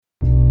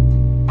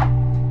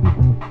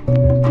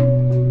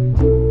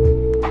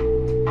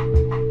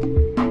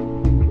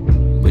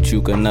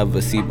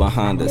never see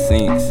behind the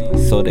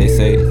scenes. So they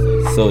say,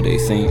 so they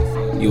sing,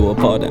 you a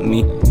part of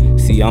me.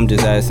 See, I'm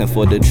just asking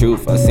for the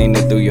truth. I seen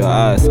it through your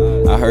eyes,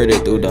 I heard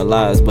it through the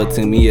lies, but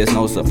to me it's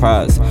no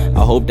surprise.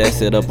 I hope that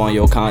sit up on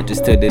your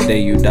conscience till the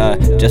day you die,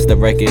 just to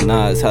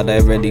recognize how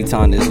that really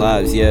tarnished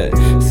lives, yeah.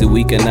 See,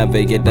 we can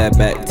never get that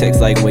back.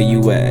 Text like, where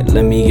you at?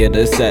 Let me get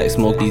a sack,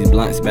 smoke these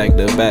blunts back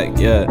to back,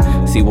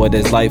 yeah. See what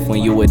it's life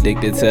when you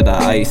addicted to the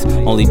ice,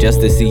 only just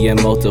to see it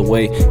melt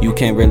away. You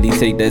can't really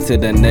take that to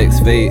the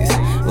next phase.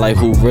 Like,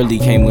 who really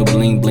came with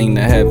bling bling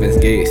to heaven's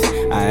gates?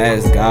 I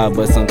ask God,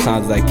 but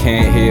sometimes I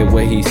can't hear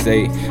what he say.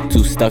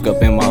 Too stuck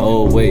up in my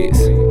old ways,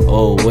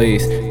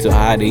 too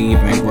high to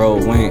even grow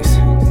wings.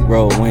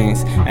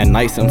 At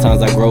night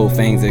sometimes I grow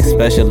fangs,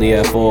 especially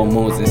at full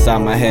moons. Inside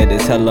my head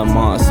is hella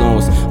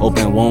monsoons,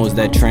 open wounds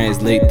that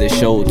translate to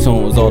show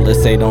tunes. All to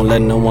say, don't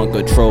let no one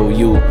control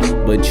you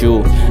but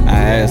you. I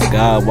ask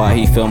God why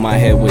he fill my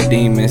head with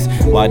demons,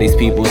 why these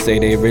people say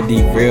they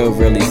really real,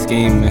 really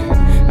scheming.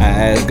 I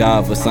ask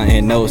God for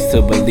something else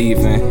to believe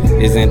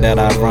in. Isn't that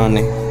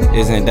ironic?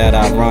 Isn't that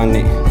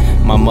ironic?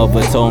 My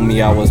mother told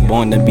me I was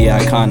born to be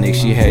iconic.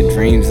 She had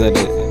dreams of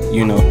the,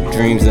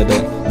 dreams of the,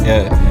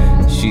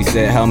 yeah. She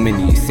said, how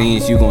many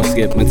scenes you gon'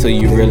 skip until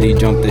you really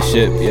jump the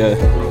ship, yeah.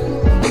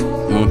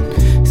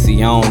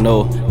 See, I don't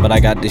know, but I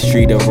got the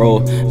street to roll.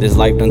 This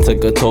life done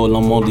took a toll.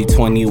 I'm only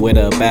 20 with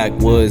a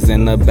backwoods,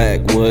 and the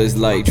backwoods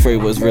like Trey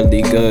was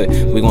really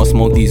good. We gon'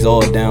 smoke these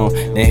all down,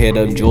 then head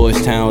up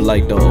Georgetown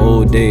like the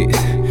old days.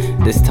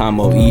 This time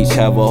we'll each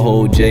have a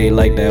whole J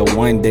like that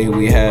one day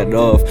we had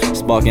off,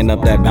 sparking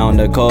up that bound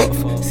to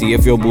cough. See,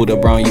 if you're Buddha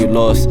Brown, you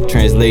lost.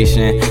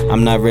 Translation,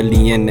 I'm not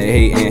really into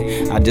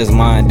hating, I just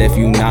mind if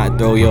you not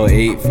throw your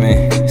eighth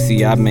in.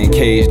 See, I've been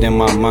caged in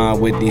my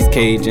mind with these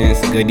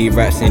Cajuns. Goody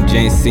raps and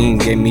ginseng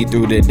get me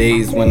through the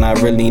days when I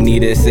really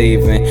needed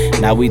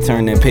saving. Now we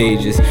turning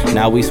pages,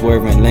 now we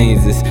swerving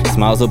lanes. It's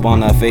smiles up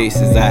on our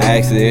faces. I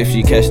asked her if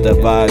she catch the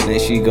vibe, then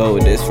she go,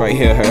 this right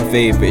here her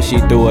favorite. She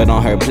threw it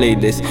on her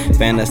playlist,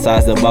 fantasized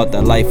about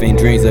the life and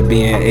dreams of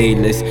being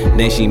A-list.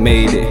 Then she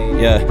made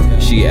it, yeah.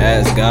 She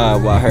asked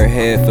God why her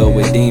head filled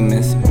with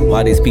demons,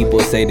 why these people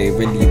say they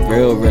really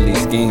real, really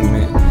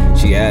scheming.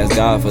 She asked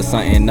God for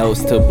something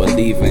else to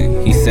believe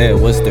in. He said,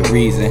 what's the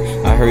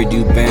reason? I heard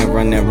you been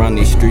running around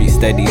these streets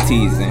steady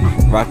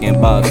teasing,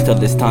 rocking bobs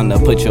till it's time to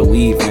put your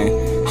weave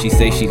in. She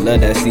say she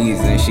love that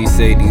season, she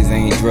say these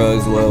ain't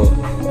drugs, well,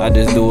 I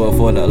just do it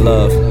for the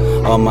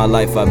love. All my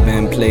life I've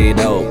been played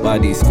out by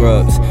these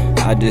scrubs.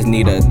 I just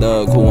need a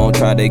thug who won't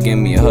try to give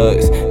me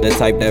hugs, the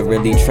type that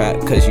really trap,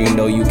 cause you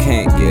know you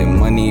can't get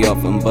money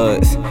off them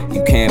butts.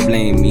 You can't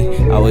blame me,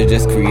 I was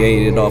just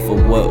created off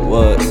of what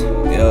was.